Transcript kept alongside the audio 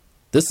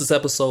This is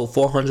episode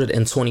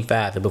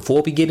 425, and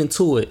before we get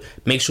into it,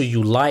 make sure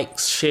you like,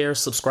 share,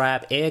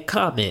 subscribe, and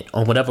comment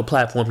on whatever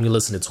platform you're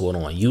listening to it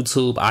on.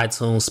 YouTube,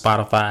 iTunes,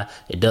 Spotify,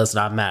 it does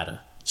not matter.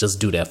 Just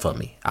do that for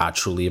me. I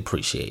truly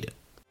appreciate it.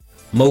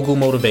 Mogul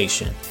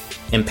Motivation,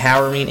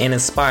 empowering and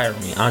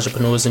inspiring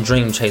entrepreneurs and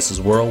dream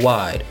chasers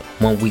worldwide,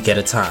 1 week at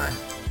a time.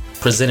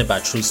 Presented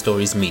by True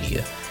Stories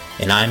Media,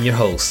 and I'm your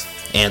host,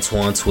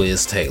 Antoine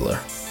Twiz Taylor.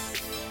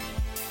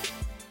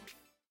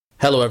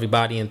 Hello,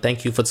 everybody, and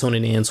thank you for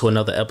tuning in to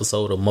another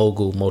episode of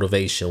Mogul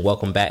Motivation.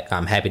 Welcome back.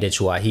 I'm happy that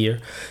you are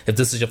here. If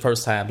this is your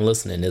first time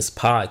listening, this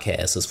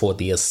podcast is for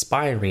the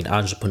aspiring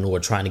entrepreneur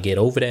trying to get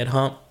over that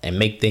hump and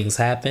make things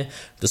happen.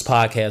 This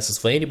podcast is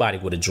for anybody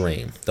with a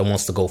dream that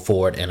wants to go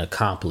forward and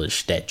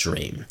accomplish that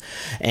dream.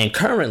 And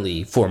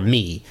currently, for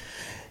me,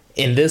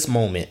 in this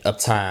moment of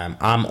time,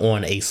 I'm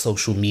on a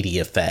social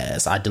media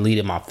fast. I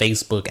deleted my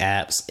Facebook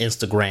apps,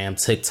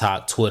 Instagram,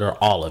 TikTok, Twitter,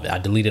 all of it. I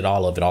deleted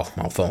all of it off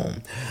my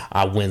phone.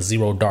 I went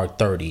 0 dark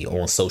 30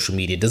 on social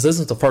media. This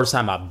isn't the first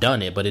time I've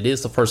done it, but it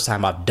is the first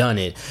time I've done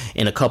it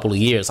in a couple of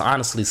years.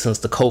 Honestly, since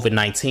the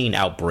COVID-19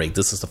 outbreak,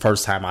 this is the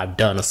first time I've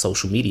done a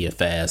social media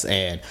fast.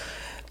 And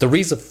the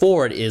reason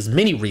for it is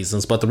many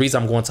reasons, but the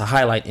reason I'm going to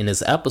highlight in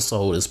this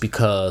episode is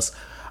because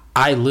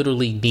I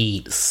literally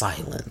need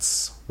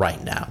silence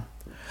right now.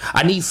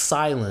 I need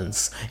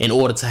silence in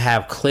order to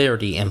have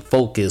clarity and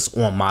focus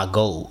on my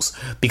goals,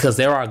 because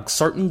there are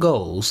certain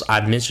goals,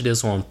 I've mentioned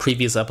this on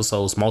previous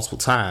episodes multiple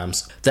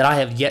times, that I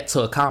have yet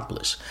to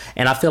accomplish.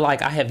 And I feel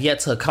like I have yet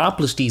to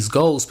accomplish these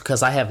goals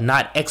because I have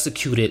not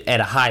executed at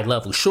a high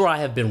level. Sure, I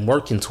have been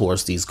working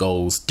towards these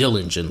goals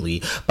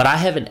diligently, but I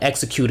haven't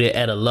executed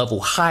at a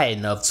level high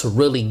enough to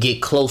really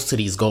get close to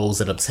these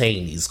goals and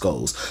obtain these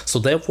goals. So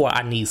therefore,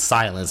 I need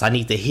silence. I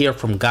need to hear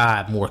from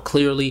God more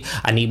clearly.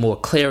 I need more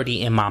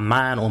clarity in my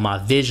mind on my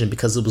vision,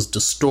 because it was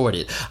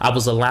distorted. I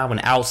was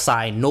allowing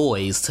outside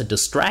noise to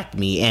distract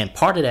me, and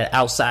part of that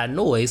outside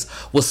noise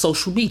was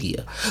social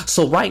media.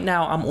 So right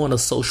now I'm on a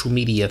social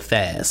media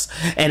fast,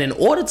 and in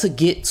order to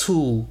get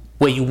to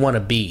where you want to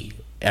be,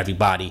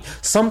 everybody,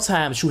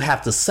 sometimes you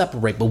have to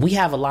separate, but we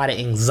have a lot of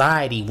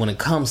anxiety when it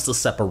comes to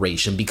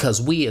separation, because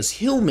we as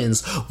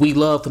humans, we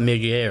love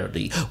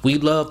familiarity. We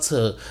love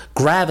to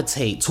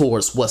gravitate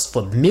towards what's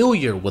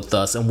familiar with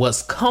us and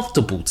what's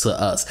comfortable to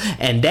us.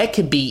 And that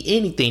could be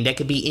anything. That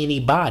could be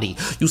anybody.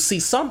 You see,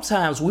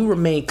 sometimes we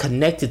remain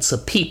connected to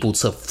people,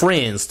 to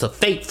friends, to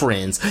fake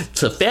friends,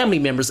 to family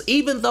members,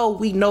 even though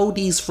we know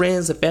these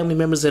friends and family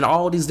members and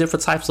all these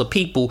different types of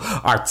people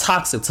are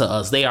toxic to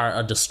us. They are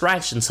a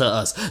distraction to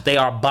us. They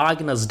are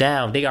bogging us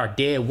down. They are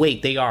dead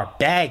weight. They are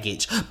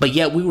baggage, but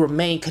yet we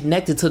remain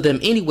connected to them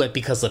anyway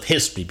because of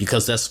history,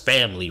 because that's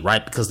family,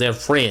 right? Because they're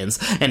friends.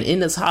 And in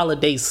this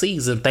holiday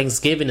season,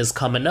 Thanksgiving is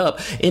coming up.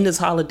 In this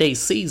holiday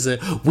season,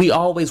 we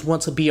always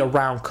want to be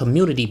around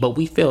community, but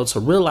we fail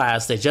to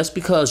realize that just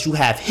because you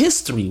have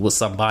history with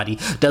somebody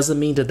doesn't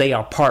mean that they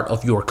are part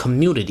of your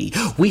community.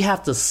 We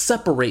have to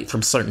separate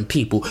from certain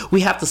people.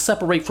 We have to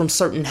separate from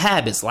certain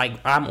habits. Like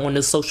I'm on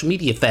this social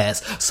media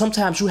fast.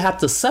 Sometimes you have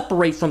to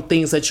separate from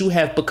things that you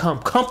have become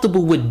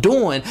comfortable with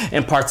doing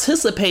and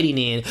participating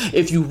in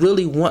if you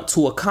really want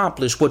to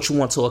accomplish what you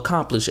want to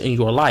accomplish in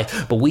your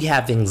life. But we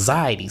have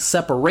anxiety.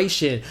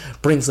 Separation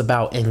brings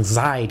about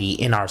anxiety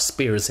in our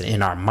spirits and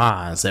in our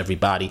minds,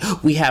 everybody.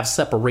 We have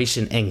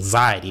separation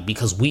anxiety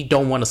because we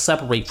don't want to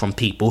separate from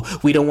people.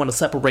 We don't want to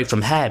separate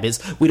from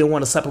habits. We don't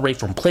want to separate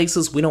from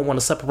places. We don't want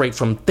to separate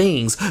from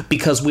things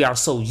because we are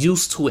so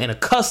used to and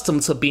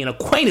accustomed to being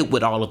acquainted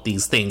with all of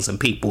these things and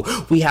people.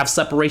 We have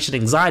separation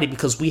anxiety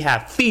because we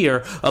have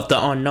fear of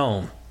the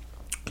unknown.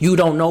 You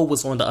don't know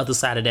what's on the other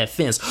side of that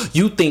fence.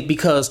 You think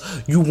because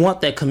you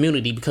want that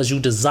community, because you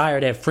desire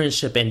that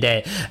friendship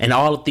and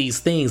all of these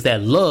things,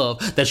 that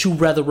love, that you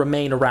rather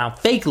remain around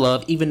fake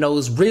love, even though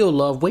it's real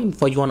love waiting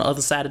for you on the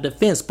other side of the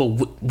fence.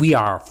 But we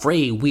are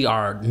afraid. We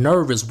are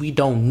nervous. We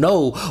don't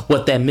know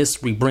what that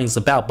mystery brings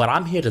about. But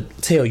I'm here to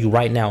tell you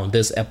right now in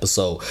this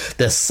episode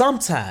that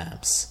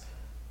sometimes,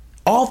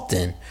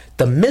 often,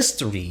 the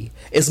mystery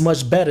is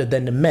much better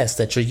than the mess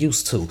that you're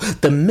used to.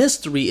 The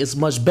mystery is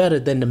much better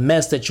than the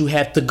mess that you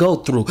have to go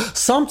through.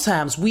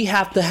 Sometimes we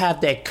have to have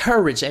that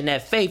courage and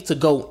that faith to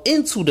go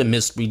into the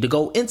mystery, to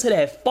go into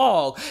that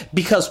fog,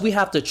 because we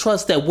have to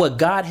trust that what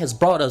God has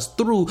brought us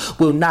through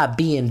will not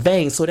be in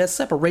vain. So that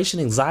separation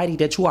anxiety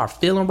that you are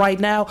feeling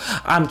right now,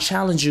 I'm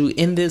challenging you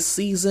in this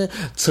season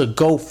to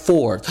go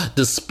forward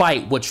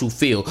despite what you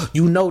feel.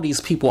 You know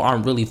these people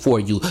aren't really for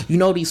you. You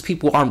know these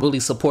people aren't really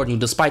supporting you,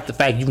 despite the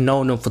fact you've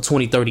known them for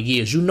 20, 30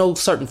 years. You know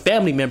certain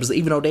family members,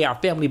 even though they are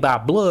family by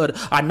blood,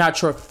 are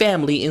not your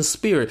family in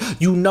spirit.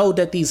 You know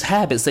that these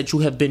habits that you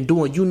have been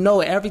doing, you know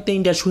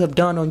everything that you have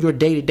done on your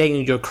day-to-day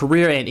in your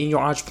career and in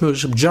your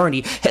entrepreneurship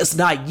journey has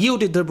not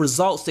yielded the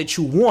results that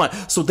you want.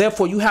 So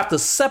therefore, you have to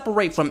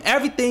separate from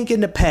everything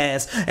in the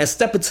past and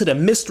step into the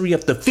mystery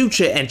of the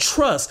future and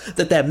trust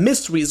that that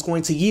mystery is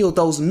going to yield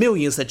those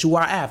millions that you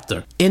are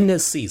after in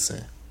this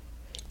season.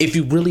 If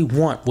you really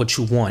want what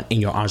you want in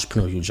your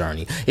entrepreneurial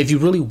journey, if you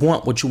really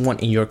want what you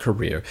want in your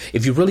career,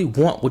 if you really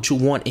want what you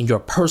want in your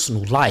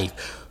personal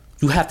life,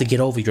 You have to get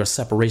over your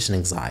separation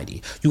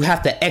anxiety. You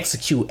have to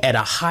execute at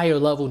a higher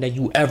level than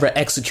you ever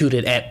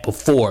executed at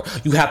before.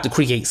 You have to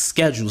create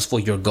schedules for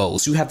your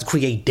goals. You have to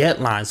create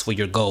deadlines for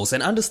your goals.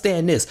 And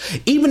understand this,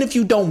 even if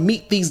you don't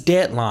meet these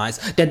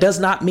deadlines, that does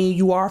not mean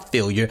you are a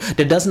failure.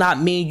 That does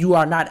not mean you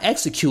are not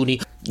executing.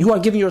 You are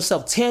giving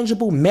yourself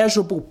tangible,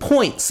 measurable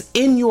points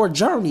in your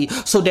journey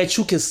so that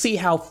you can see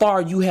how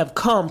far you have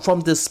come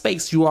from this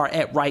space you are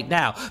at right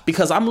now.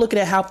 Because I'm looking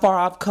at how far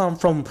I've come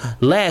from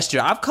last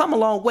year. I've come a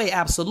long way,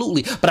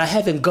 absolutely, but I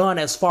haven't gone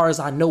as far as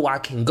I know I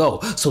can go.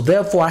 So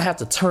therefore, I have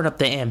to turn up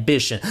the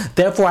ambition.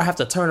 Therefore, I have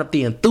to turn up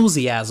the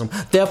enthusiasm.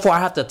 Therefore, I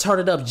have to turn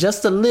it up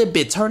just a little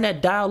bit. Turn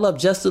that dial up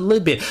just a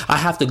little bit. I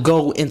have to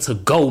go into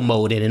go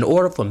mode. And in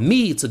order for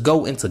me to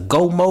go into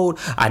go mode,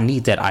 I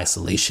need that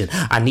isolation.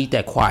 I need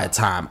that quiet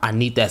time. I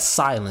need that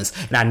silence,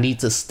 and I need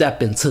to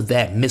step into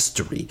that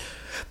mystery,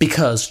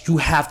 because you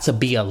have to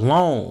be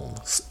alone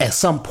at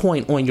some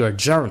point on your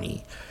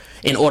journey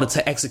in order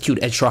to execute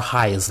at your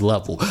highest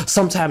level.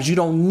 Sometimes you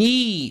don't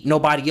need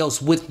nobody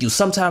else with you.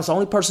 Sometimes the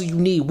only person you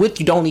need with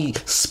you, the only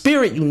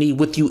spirit you need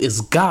with you is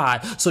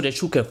God, so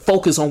that you can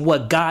focus on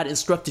what God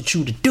instructed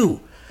you to do.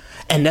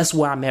 And that's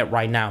where I'm at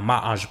right now in my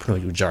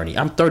entrepreneurial journey.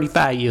 I'm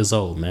 35 years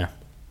old, man.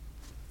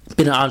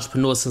 Been an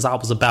entrepreneur since I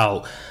was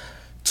about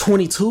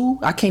 22.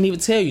 I can't even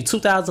tell you.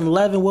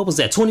 2011, what was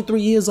that?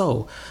 23 years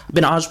old. I've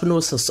been an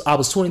entrepreneur since I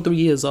was 23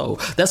 years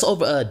old. That's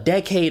over a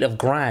decade of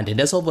grinding.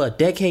 That's over a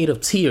decade of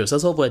tears.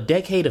 That's over a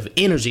decade of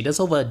energy. That's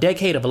over a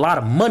decade of a lot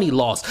of money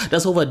lost.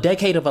 That's over a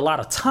decade of a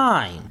lot of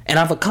time. And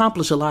I've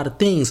accomplished a lot of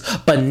things.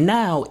 But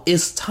now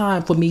it's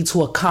time for me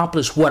to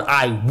accomplish what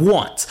I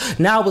want.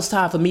 Now it's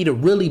time for me to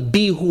really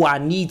be who I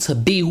need to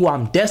be, who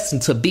I'm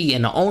destined to be.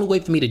 And the only way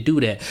for me to do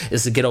that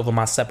is to get over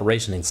my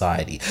separation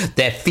anxiety,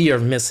 that fear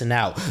of missing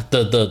out,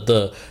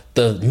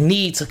 the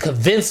need to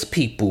convince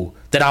people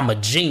that I'm a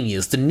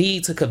genius, the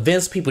need to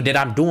convince people that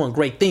I'm doing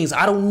great things.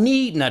 I don't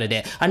need none of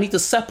that. I need to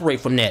separate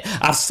from that.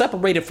 I've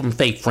separated from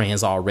fake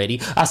friends already.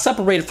 I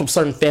separated from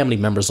certain family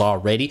members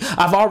already.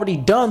 I've already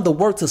done the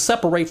work to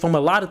separate from a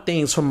lot of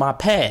things from my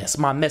past,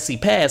 my messy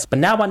past. But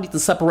now I need to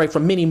separate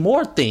from many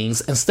more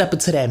things and step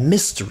into that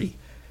mystery.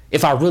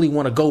 If I really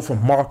want to go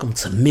from Markham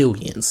to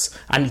millions,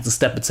 I need to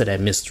step into that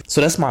mystery.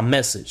 So that's my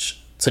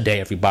message today,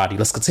 everybody.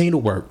 Let's continue to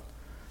work.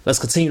 Let's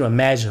continue to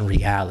imagine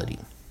reality.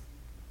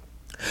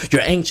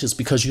 You're anxious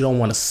because you don't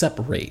want to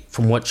separate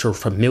from what you're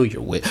familiar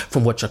with,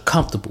 from what you're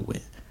comfortable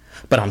with.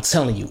 But I'm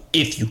telling you,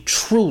 if you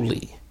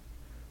truly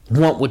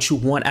want what you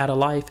want out of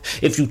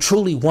life, if you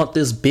truly want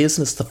this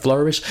business to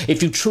flourish,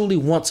 if you truly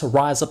want to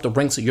rise up the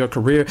ranks of your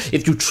career,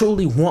 if you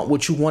truly want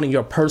what you want in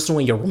your personal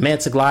and your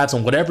romantic lives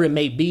and whatever it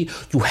may be,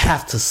 you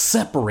have to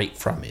separate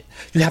from it.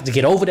 You have to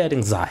get over that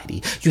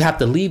anxiety. You have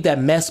to leave that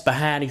mess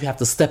behind. You have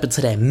to step into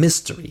that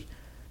mystery.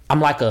 I'm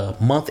like a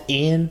month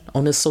in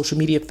on this social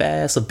media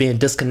fast of being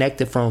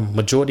disconnected from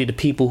majority of the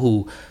people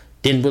who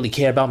didn't really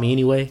care about me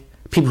anyway.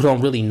 People who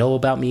don't really know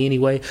about me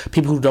anyway.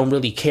 People who don't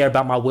really care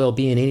about my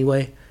well-being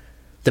anyway.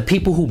 The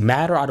people who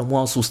matter are the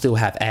ones who still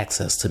have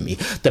access to me.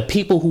 The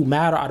people who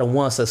matter are the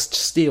ones that's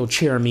still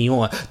cheering me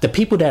on. The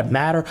people that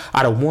matter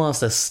are the ones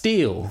that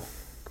still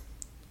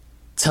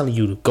telling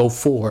you to go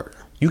forward.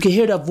 You can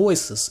hear their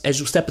voices as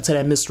you step into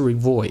that mystery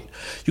void.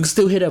 You can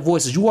still hear their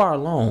voices. You are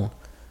alone.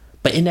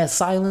 But in that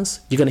silence,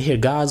 you're going to hear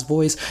God's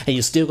voice, and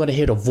you're still going to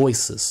hear the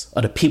voices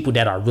of the people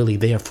that are really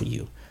there for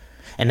you.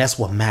 And that's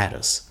what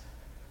matters.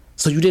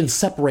 So you didn't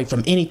separate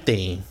from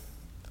anything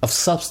of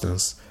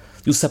substance.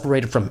 You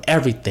separated from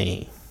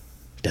everything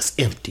that's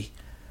empty.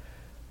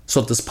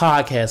 So if this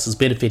podcast has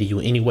benefited you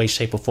in any way,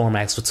 shape, or form,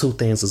 I ask for two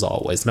things as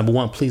always. Number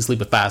one, please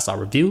leave a 5-star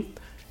review.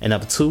 And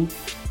number two,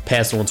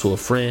 pass it on to a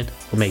friend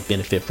who may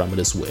benefit from it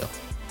as well.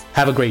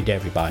 Have a great day,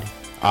 everybody.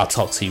 I'll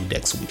talk to you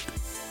next week.